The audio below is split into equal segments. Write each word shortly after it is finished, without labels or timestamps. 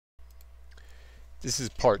This is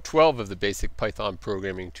part 12 of the basic Python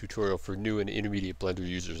programming tutorial for new and intermediate Blender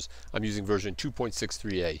users. I'm using version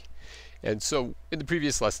 2.63a. And so in the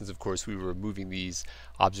previous lessons, of course, we were moving these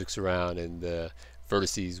objects around and the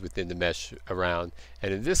vertices within the mesh around.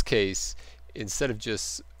 And in this case, instead of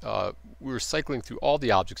just, we were cycling through all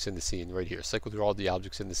the objects in the scene right here, cycle through all the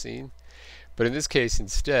objects in the scene. But in this case,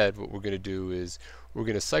 instead, what we're going to do is we're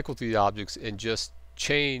going to cycle through the objects and just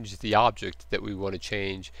change the object that we want to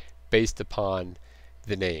change based upon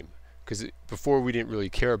the name, because before we didn't really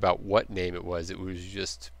care about what name it was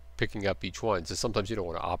just picking up each one. So sometimes you don't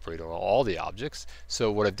want to operate on all the objects.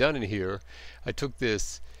 So what I've done in here, I took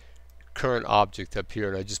this current object up here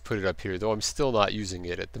and I just put it up here, though I'm still not using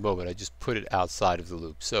it at the moment. I just put it outside of the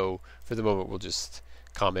loop. So for the moment we'll just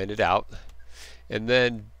comment it out. And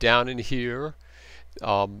then down in here,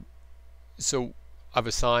 so I've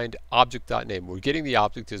assigned object.name. We're getting the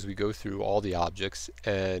object as we go through all the objects,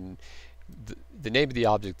 and the name of the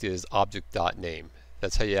object is object.name.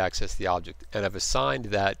 That's how you access the object. And I've assigned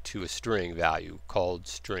that to a string value called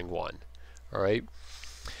string1. Alright?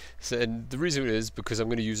 So, and the reason is because I'm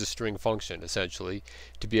going to use a string function essentially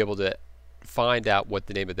to be able to find out what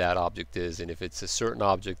the name of that object is, and if it's a certain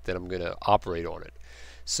object, then I'm going to operate on it.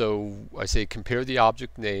 So I say compare the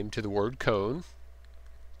object name to the word cone,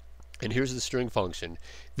 and here's the string function.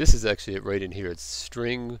 This is actually it right in here. It's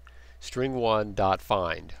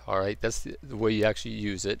string1.find. Alright, that's the way you actually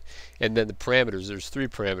use it. And then the parameters, there's 3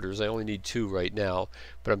 parameters. I only need 2 right now,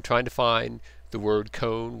 but I'm trying to find the word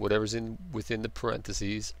cone, whatever's within the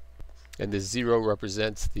parentheses, and the 0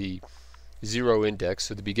 represents the 0 index,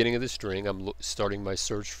 so the beginning of the string. I'm starting my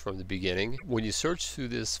search from the beginning. When you search through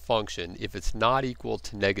this function, if it's not equal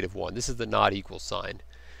to -1, this is the not equal sign,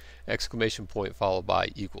 exclamation point followed by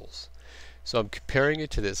equals. So I'm comparing it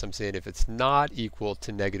to this. I'm saying if it's not equal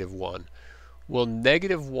to -1, well,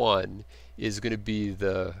 -1 is going to be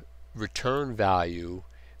the return value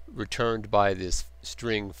returned by this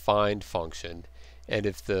string find function, and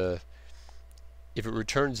if it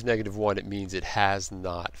returns -1, it means it has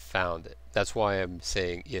not found it. That's why I'm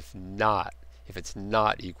saying if it's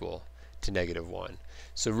not equal to -1.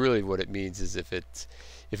 So really what it means is if it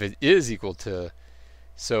is equal to,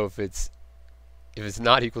 so if it's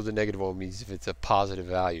not equal to -1 means if it's a positive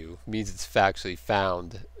value, means it's actually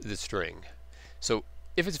found the string. So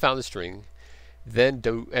if it's found the string, then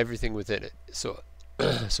do everything within it. So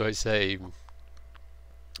so I say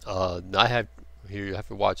I have here, you have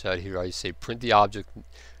to watch out here. I say print the object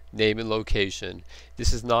name and location.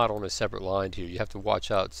 This is not on a separate line here. You have to watch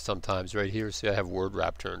out sometimes right here. See, I have word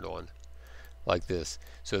wrap turned on like this,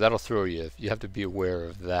 so that'll throw you. You have to be aware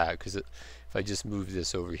of that, because if I just move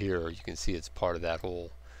this over here, you can see it's part of that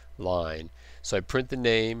whole line. So I print the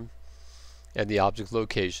name and the object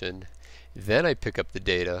location, then I pick up the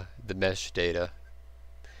data, the mesh data,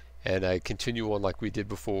 and I continue on like we did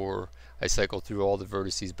before. I cycle through all the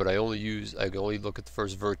vertices, but I can only look at the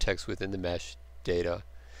first vertex within the mesh data,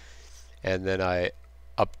 and then I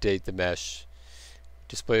update the mesh,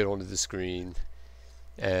 display it onto the screen,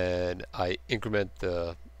 and I increment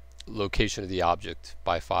the location of the object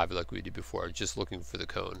by 5 like we did before, just looking for the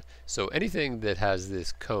cone. So anything that has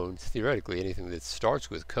this cone, theoretically anything that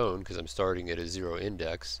starts with cone, because I'm starting at a 0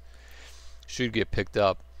 index, should get picked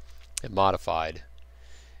up and modified.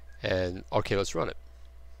 And okay, let's run it.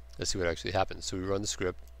 Let's see what actually happens. So we run the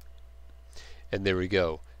script, and there we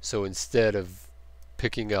go. So instead of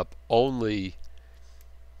picking up the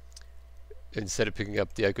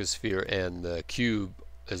icosphere and the cube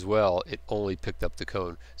as well, it only picked up the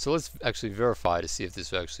cone. So let's actually verify to see if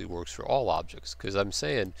this actually works for all objects, because I'm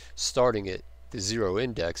saying starting at the 0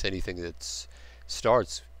 index, anything that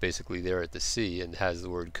starts basically there at the C and has the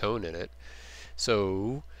word cone in it.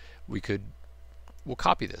 So we'll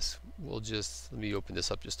copy this. Let me open this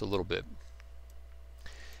up just a little bit,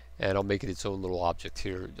 and I'll make it its own little object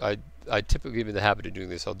here. I typically am in the habit of doing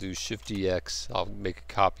this. I'll do Shift-EX, I'll make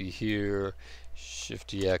a copy here,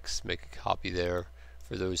 Shift-EX, make a copy there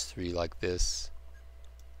for those 3 like this.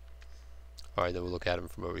 Alright, then we'll look at them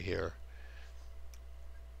from over here.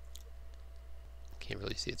 Can't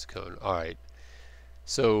really see its cone. Alright,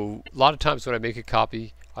 so a lot of times when I make a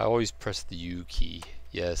copy, I always press the U key,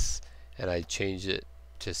 yes, and I change it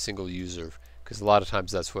to single user, because a lot of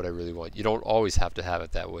times that's what I really want. You don't always have to have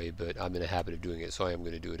it that way, but I'm in a habit of doing it, so I am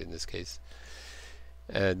going to do it in this case.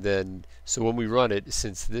 And then, so when we run it,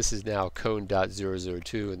 since this is now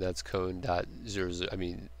cone.002 and that's that's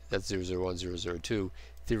 001.002,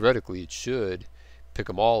 theoretically it should pick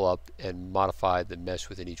them all up and modify the mesh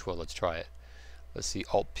within each one. Let's try it. Let's see,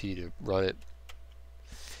 Alt-P to run it,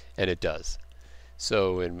 and it does.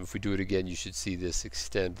 So, and if we do it again, you should see this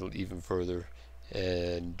extend even further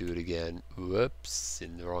and do it again. Whoops,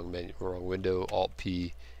 in the wrong menu, wrong window. Alt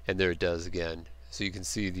P, and there it does again. So you can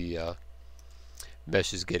see the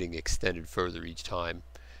mesh is getting extended further each time,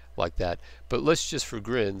 like that. But let's just, for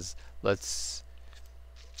grins,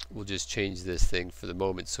 we'll just change this thing for the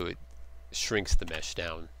moment so it shrinks the mesh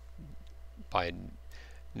down by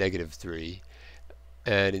 -3.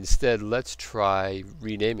 And instead, let's try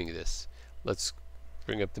renaming this. Let's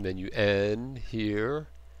bring up the menu N here,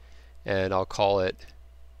 and I'll call it,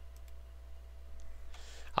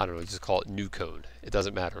 I don't know, just call it new cone. It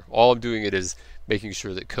doesn't matter. All I'm doing it is making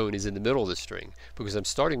sure that cone is in the middle of the string, because I'm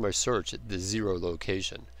starting my search at the 0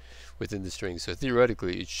 location within the string. So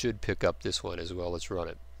theoretically, it should pick up this one as well. Let's run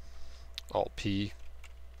it. Alt P,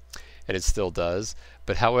 and it still does.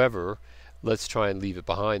 But however, let's try and leave it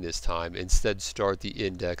behind this time. Instead, start the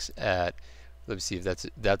index at, let me see if that's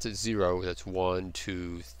at 0. That's 1,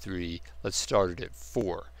 2, 3. Let's start it at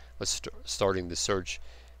 4. Let's starting the search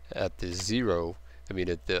at the 0. I mean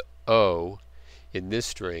at the O in this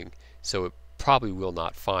string. So it probably will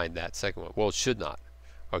not find that second one. Well, it should not.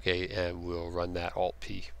 Okay, and we'll run that Alt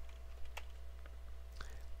P.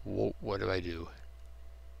 What do I do?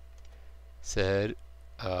 Said,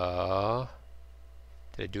 did I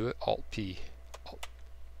do it? Alt P.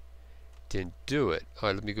 Didn't do it.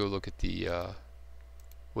 Alright, let me go look at the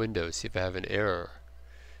window, see if I have an error.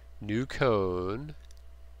 New cone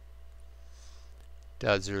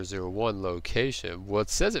 .001 location. Well, it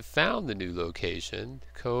says it found the new location.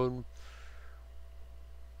 Cone,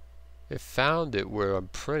 it found it where I'm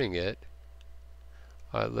printing it.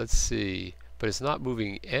 Alright, let's see. But it's not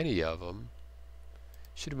moving any of them.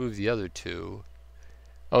 Should have moved the other two.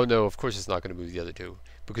 Oh no, of course it's not going to move the other two,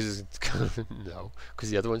 because it's no, because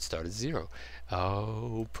the other one started 0.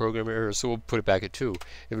 Oh, program error. So we'll put it back at 2.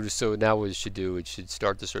 So now what it should do, it should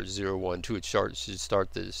start the search 0, 1, 2. It should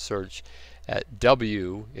start the search at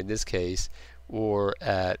W in this case, or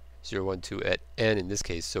at 0, 1, 2 at N in this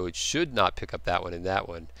case. So it should not pick up that one and that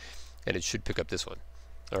one, and it should pick up this one.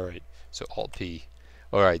 Alright, so Alt P.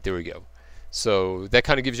 Alright, there we go. So that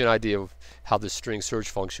kind of gives you an idea of how the string search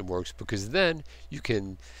function works, because then you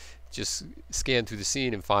can just scan through the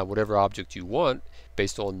scene and find whatever object you want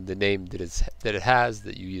based on the name that it has,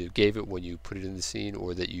 that you either gave it when you put it in the scene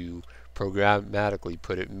or that you programmatically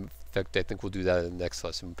put it. In fact, I think we'll do that in the next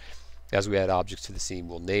lesson. As we add objects to the scene,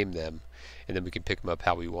 we'll name them, and then we can pick them up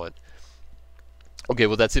how we want. Okay,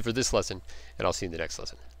 well that's it for this lesson, and I'll see you in the next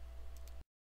lesson.